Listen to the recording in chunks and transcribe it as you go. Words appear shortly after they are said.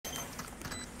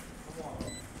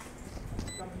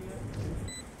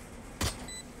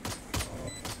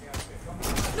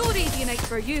night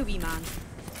for you, wee man.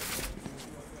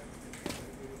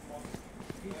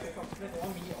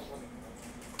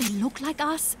 They look like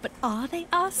us, but are they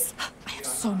us? I have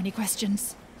so many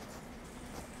questions.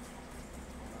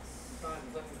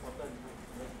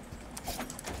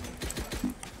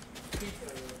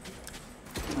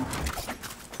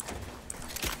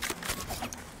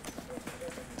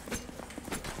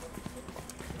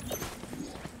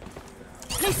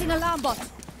 Placing alarm bot.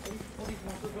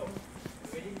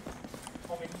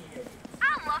 I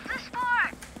love the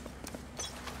sport.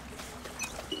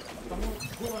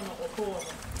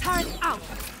 Turret out.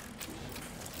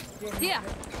 Here.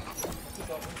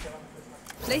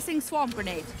 Placing swarm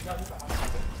grenade.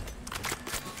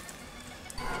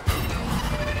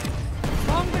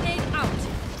 Swarm grenade out.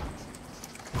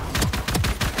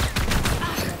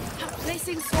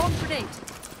 Placing swarm grenade.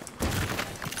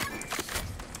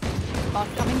 Bot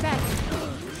coming back.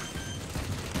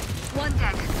 One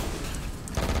dead.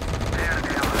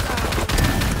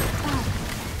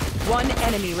 One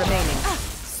enemy remaining.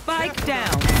 Spike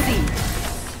down. C.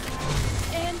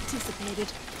 Anticipated.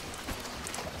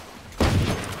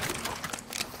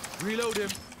 Reload him.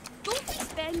 Don't be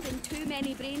spending too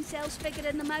many brain cells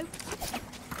figuring them out.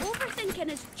 Overthinking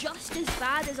is just as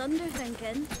bad as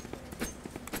underthinking.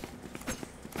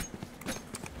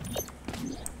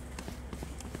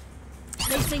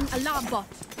 Placing alarm bot.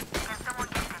 Can someone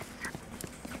get this?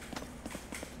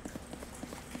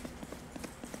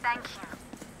 Thank you.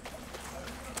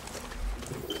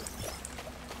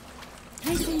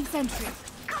 Placing sentry.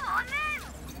 Come on then!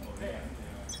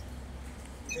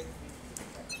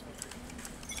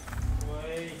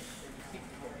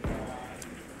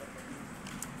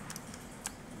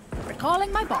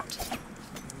 Recalling my bot.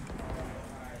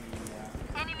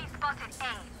 Enemy spotted A.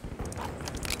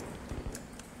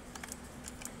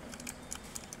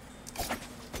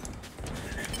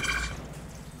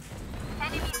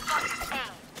 Enemy spotted A.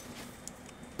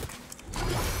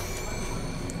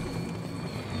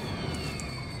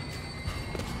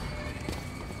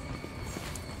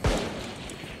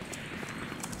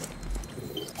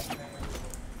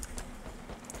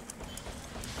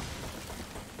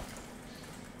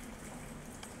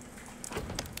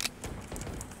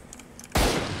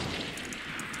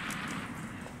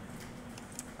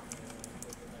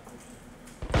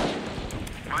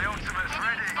 My ultimate's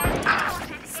ready.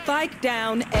 Spike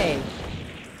down A.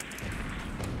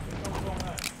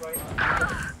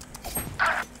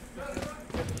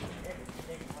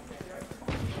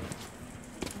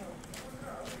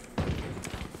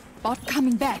 Bot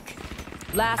coming back.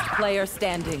 Last player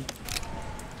standing.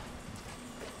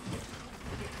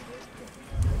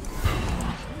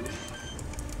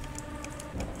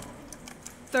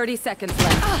 Thirty seconds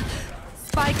left.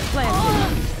 Spike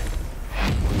planted.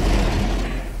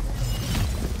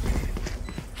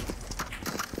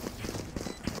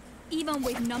 Even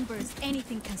with numbers,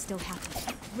 anything can still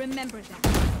happen. Remember that.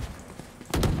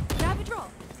 Grab a draw.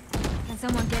 Can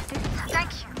someone get it?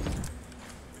 Thank you.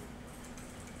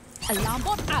 Alarm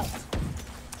bot out.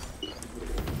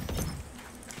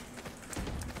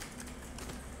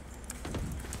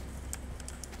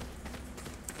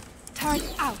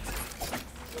 Turret out.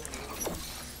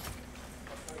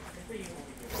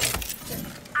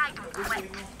 I don't quit.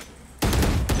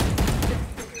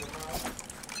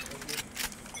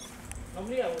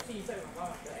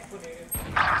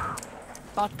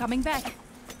 Bot coming back.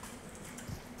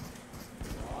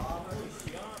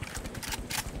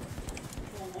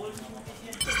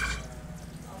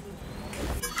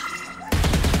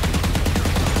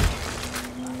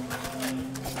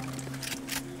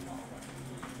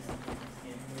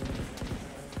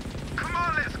 Come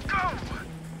on, let's go!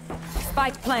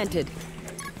 Spike planted.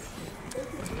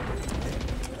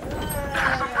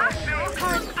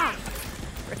 Turret out.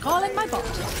 Recalling my bot.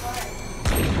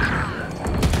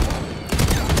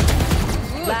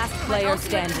 Last player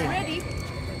standing. Ready?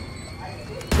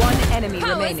 One enemy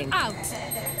Powers remaining. out.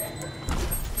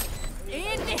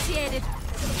 Initiated.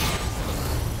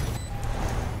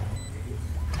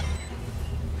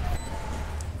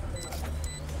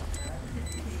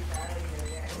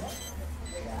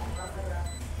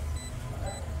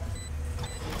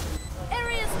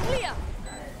 Area's clear.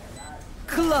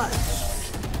 Clutch.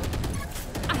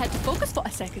 I had to focus for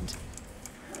a second.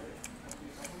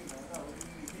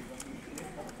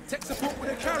 Tech support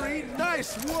with a carry.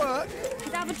 Nice work.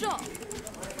 Could I have a draw?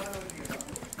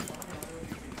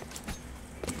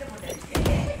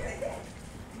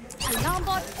 Alarm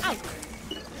bot out.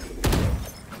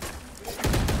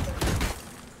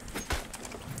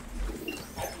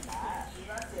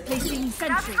 Placing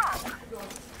sentry.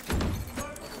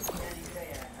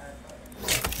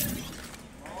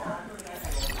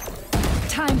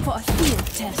 for a field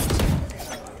test.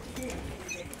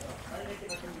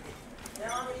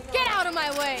 Get out of my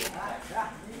way!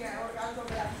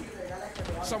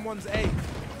 Someone's A.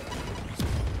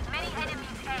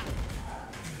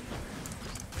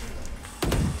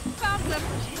 Found them.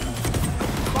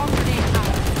 Bomb grenade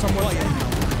out. Someone's A.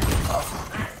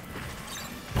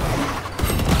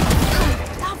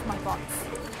 Love my bots.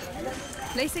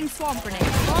 Placing swamp grenade.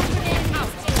 Bomb grenade out.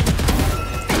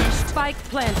 Spike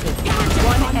planted.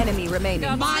 One enemy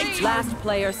remaining. Last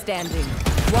player standing.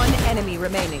 One enemy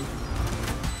remaining.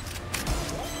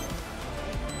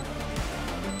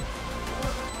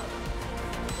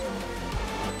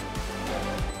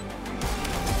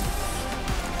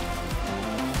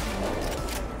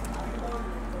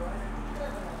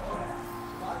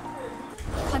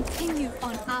 Continue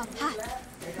on our path.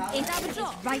 It is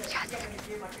right.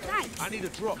 Thanks. I need a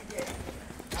drop.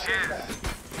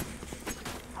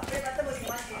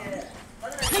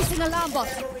 Placing alarm bot.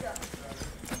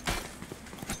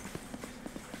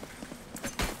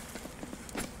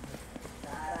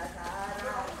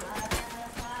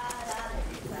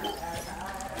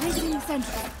 Placing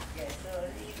sentry.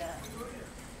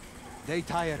 They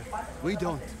tired. We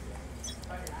don't.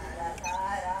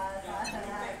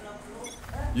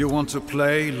 You want to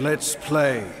play? Let's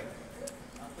play.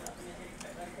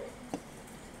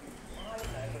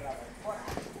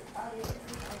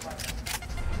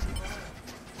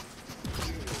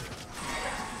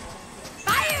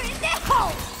 Fire in the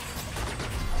hole!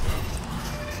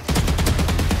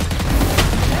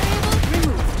 Variable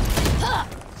removed. Huh.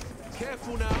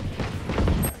 Careful now.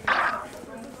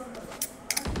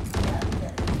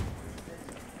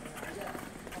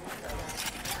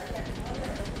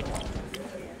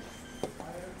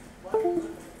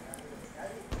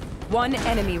 One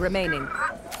enemy remaining.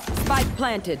 Spike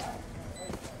planted.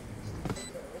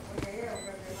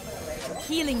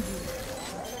 Healing you.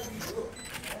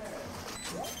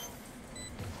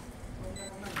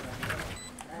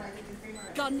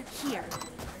 Gun here.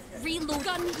 Reload.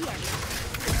 Gun here.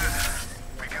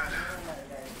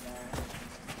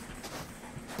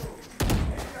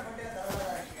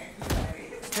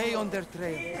 Stay on their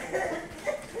trail.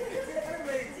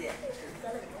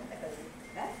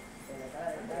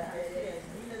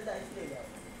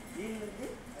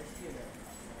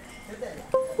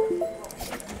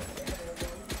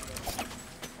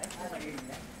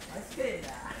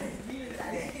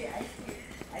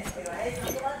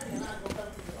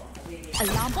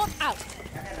 Alarm bot out.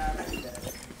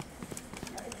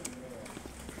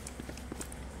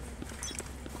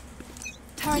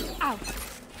 Turret out.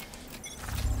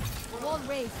 Wall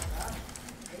raised.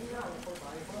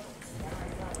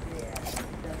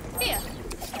 Here.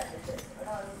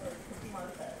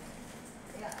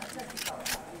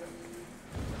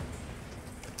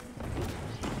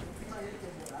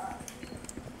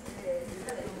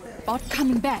 Bot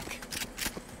coming back.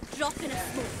 Drop in a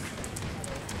smoke.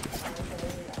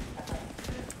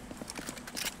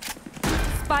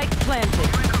 Spike planted.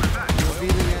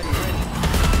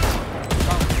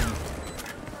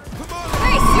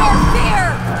 Face your fear!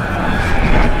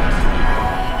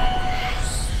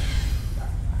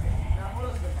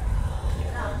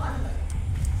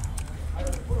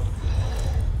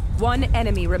 One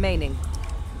enemy remaining.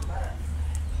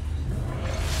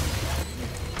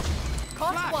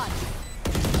 Caught one.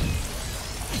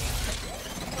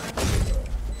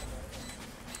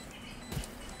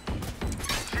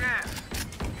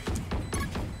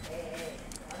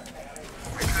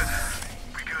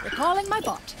 Recalling my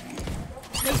bot.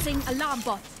 Placing alarm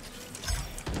bot.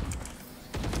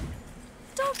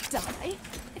 Don't die.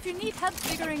 If you need help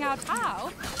figuring out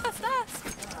how, just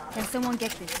ask. Can someone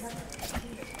get this?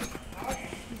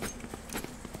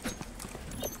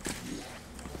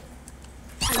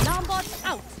 Alarm bot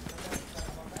out.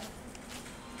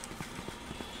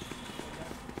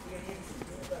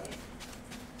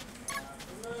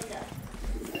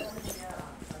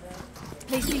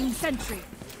 Placing sentry.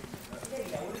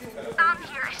 I'm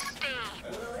here to stay.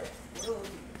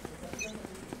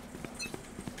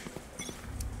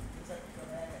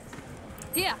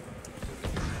 Here.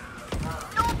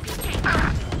 No peeking.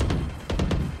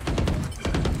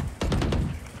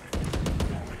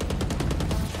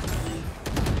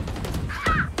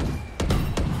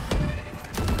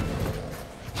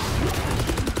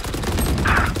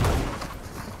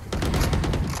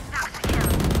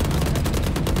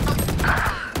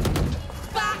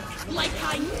 Like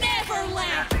I never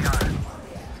left.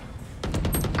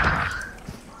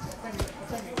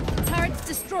 Turrets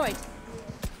destroyed.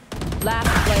 Last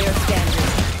player standing.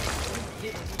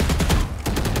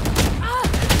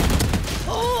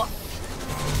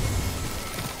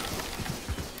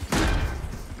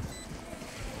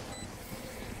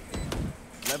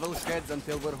 Level heads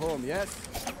until we're home, yes?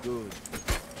 Good.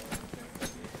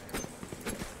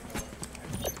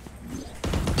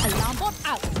 Alarm bot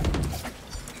out.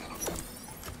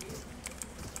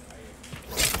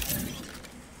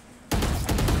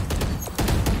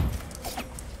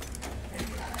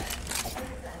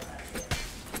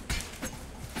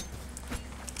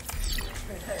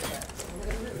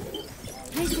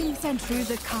 Placing sentry. Through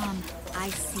the calm, I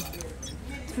see.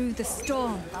 Through the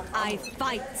storm, I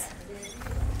fight.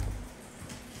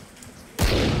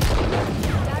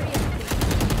 Darius, please.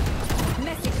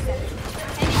 Message sent.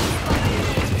 Enemy spotted.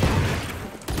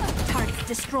 Target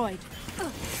destroyed.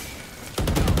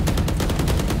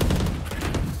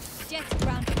 Jet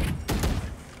grounded.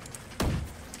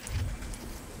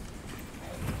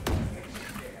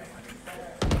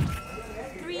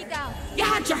 Three down. You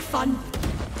had your fun.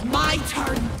 My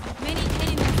turn. Many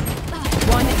enemies.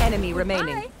 One enemy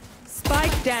remaining. Bye.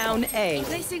 Spike down A.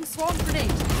 Placing swarm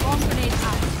grenade. Swarm grenade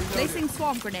out. Placing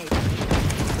swarm grenade.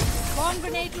 Swarm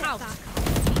grenade out.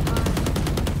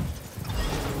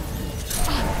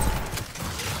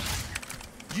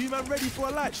 You man ready for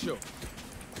a light show?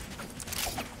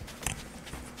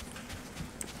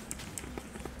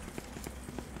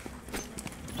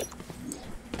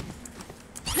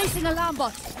 Placing alarm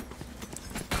bot.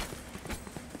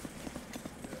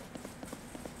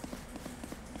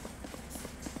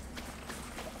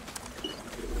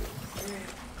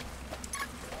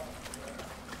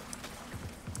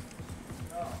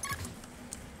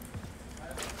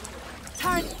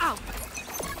 Turret out.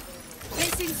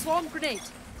 Placing swarm grenade.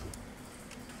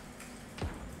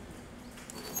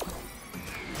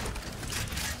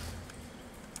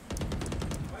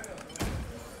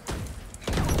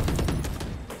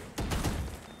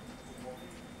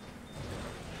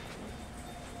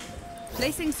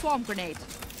 Placing swarm grenade.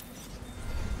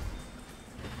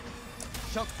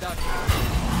 Shock that.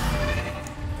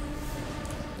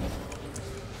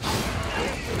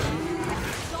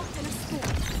 Locked in a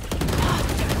storm.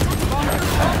 Swarm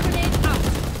grenade out.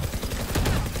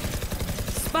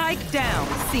 Spike down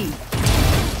C.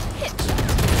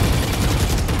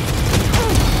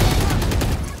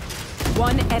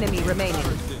 One enemy remaining.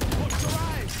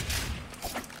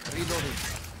 Reloading.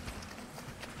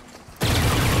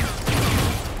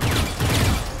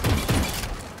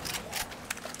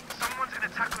 Someone's in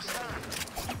attack with storm.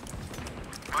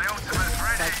 My ultimate's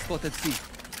ready. Spike spotted C.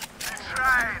 That's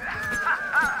right.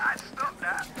 I stopped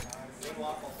that.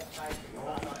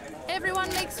 Everyone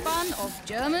makes fun of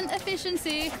German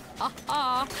efficiency. Ha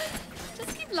ha.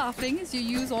 Just keep laughing as you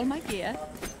use all my gear.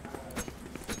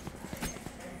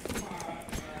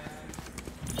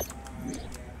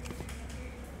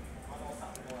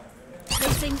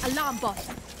 Placing alarm bot.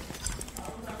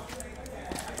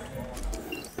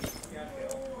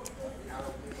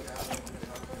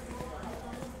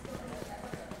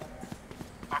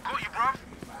 I've got you, bruv.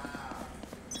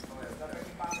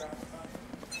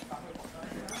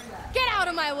 Get out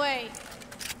of my way!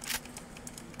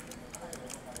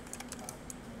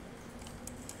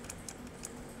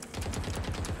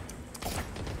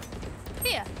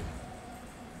 Here.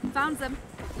 Found them.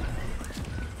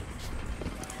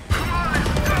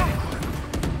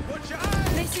 Watch your eyes!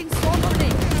 Placing swarm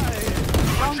grenade.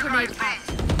 Swarm grenade out.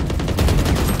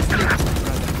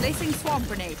 Placing swarm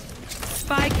grenade.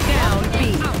 Spike down B.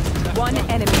 One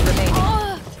enemy remaining.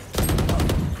 Oh!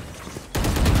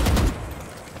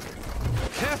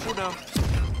 Careful now.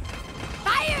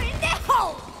 Fire in the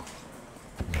hole!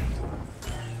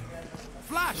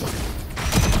 Flash!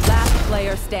 Last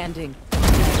player standing.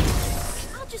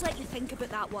 I'll just let you think about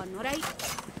that one, alright?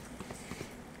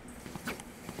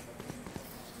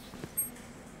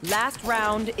 Last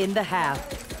round in the half.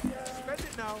 Spend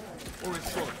it now, or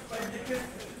it's gone.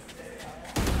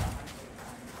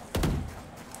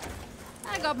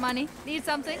 I got money. Need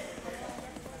something?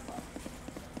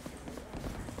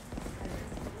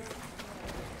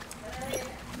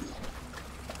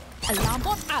 Alarm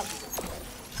bot out.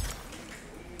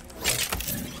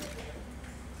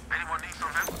 Anyone need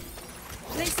some help?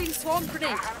 Placing swarm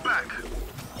grenade. Hold back.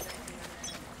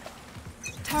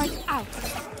 Turret out.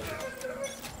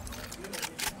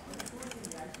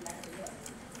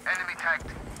 Enemy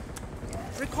tagged.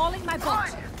 Recalling my bot.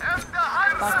 And the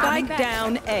highlight. Spike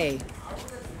down A.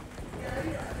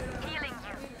 Healing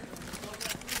you.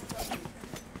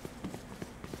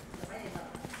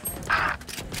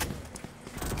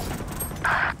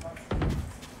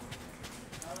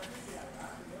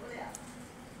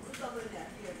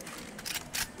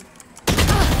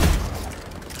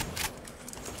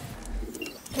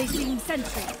 Placing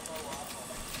sentry.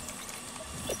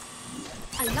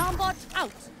 Alarm bot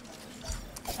out.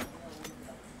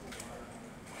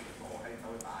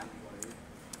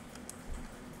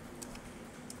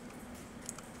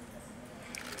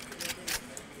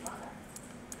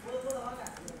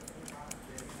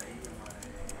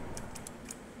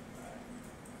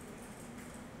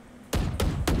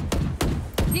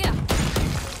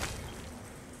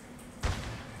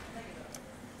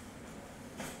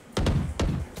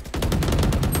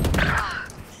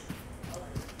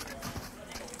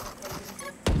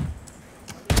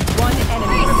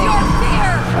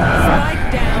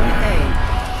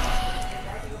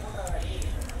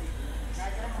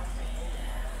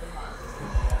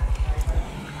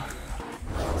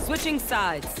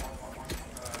 sides.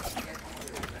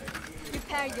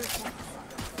 Prepare yourselves.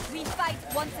 We fight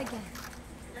once again.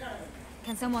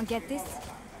 Can someone get this?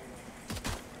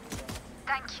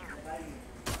 Thank you.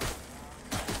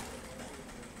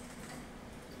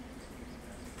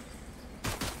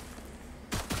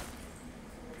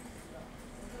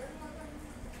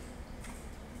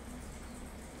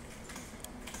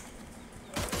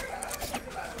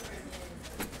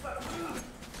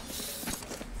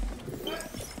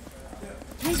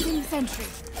 Placing sentry.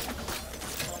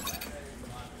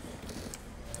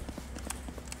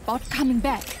 Bot coming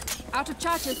back. Out of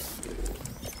charges.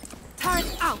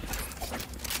 Turret out.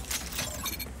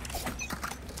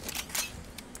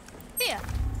 Here.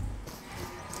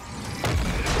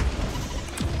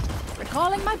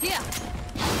 Recalling my gear.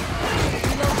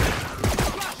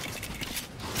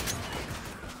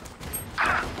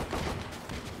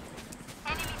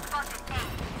 Enemy spotted A.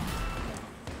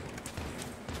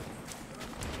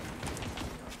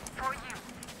 For you.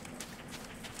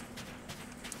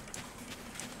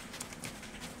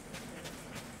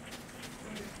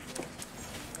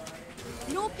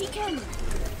 No peeking.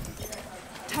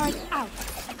 Turret out.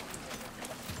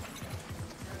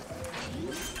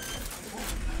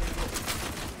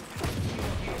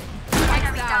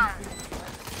 Spikes down.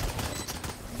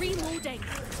 Reloading.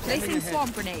 Placing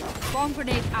swarm grenade. Swarm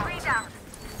grenade out. Three down.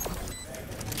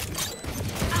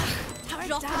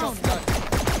 Drop down.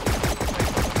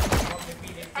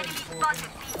 Enemy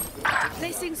spotted B.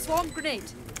 Placing swarm grenade.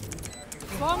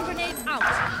 Swarm grenade out.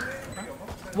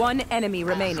 One enemy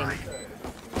remaining.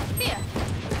 Here.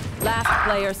 Last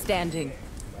player standing.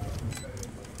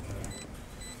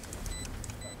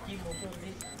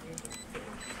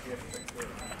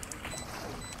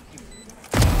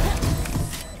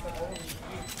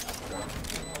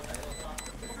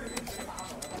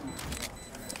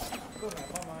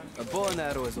 A bow and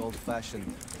arrow is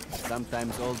old-fashioned.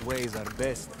 Sometimes old ways are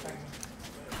best.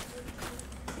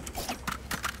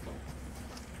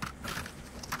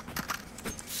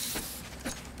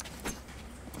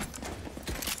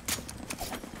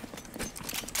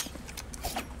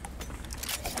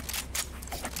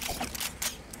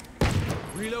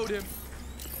 Reload him.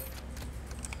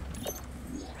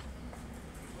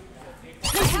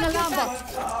 Placing alarm bot.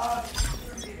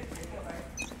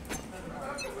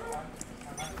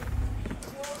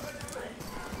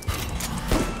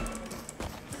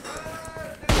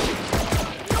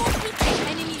 No peeking.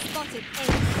 Enemy spotted. A.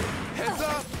 Heads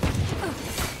up.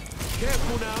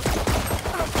 Careful now.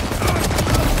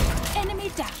 Enemy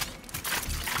down.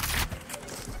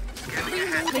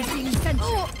 Placing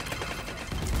sentry.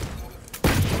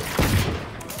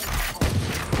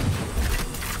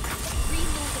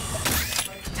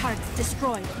 Targets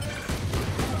destroyed.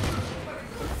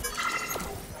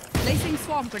 Placing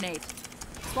swarm grenade.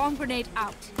 Swarm grenade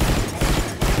out.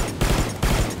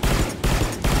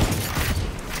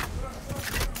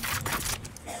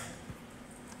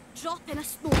 Drop in a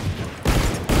smoke.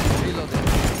 Reloading.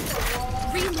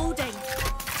 Reloading.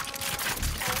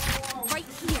 Right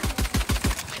here.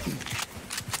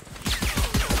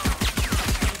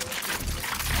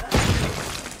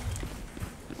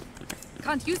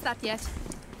 Can't use that yet.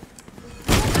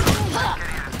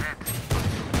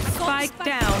 Spike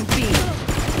down B.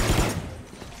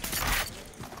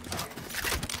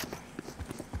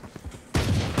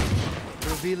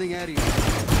 Revealing area.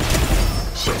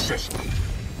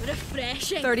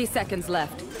 Refreshing. 30 seconds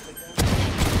left.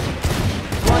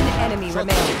 One enemy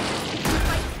remaining.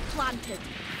 Spike planted.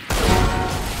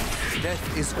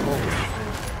 Death is cold.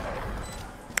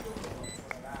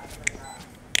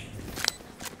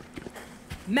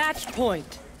 Match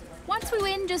point. Once we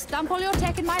win, just dump all your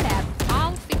tech in my lab.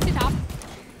 I'll fix it up.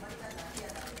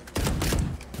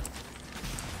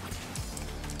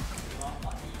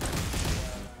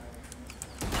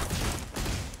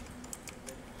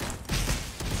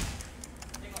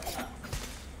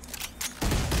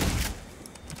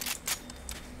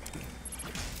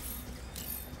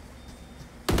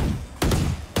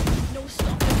 No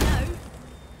stopping now.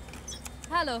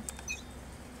 Hello.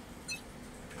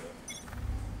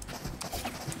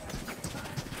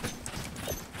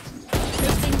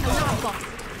 Placing alarm bot.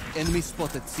 Enemy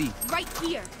spotted C. Right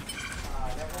here.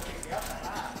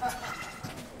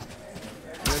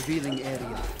 Revealing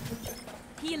area.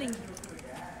 Healing you.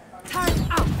 Turret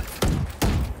out.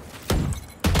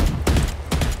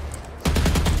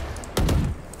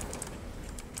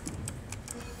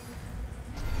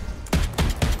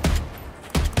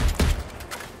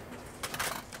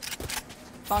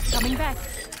 Bot coming back.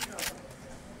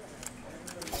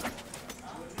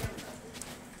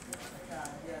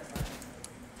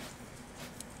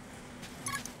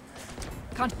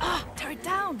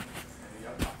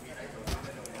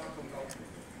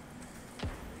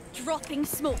 Dropping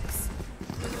smokes.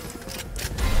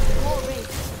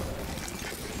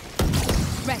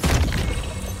 Rest.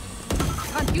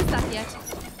 Can't use that yet.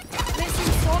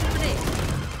 Placing swarm grenade.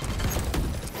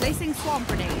 Placing swarm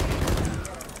grenade.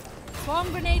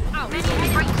 Swarm grenade out.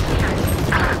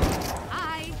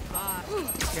 Hi.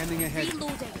 Scanning ahead.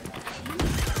 Reloading.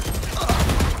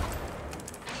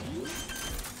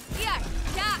 Here,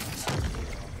 catch.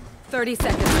 30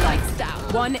 seconds left.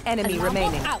 Down. One enemy Alarm bot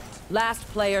remaining. out. Last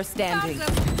player standing.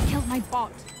 Kill my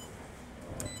bot.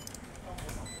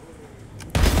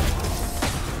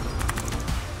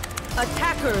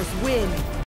 Attackers win.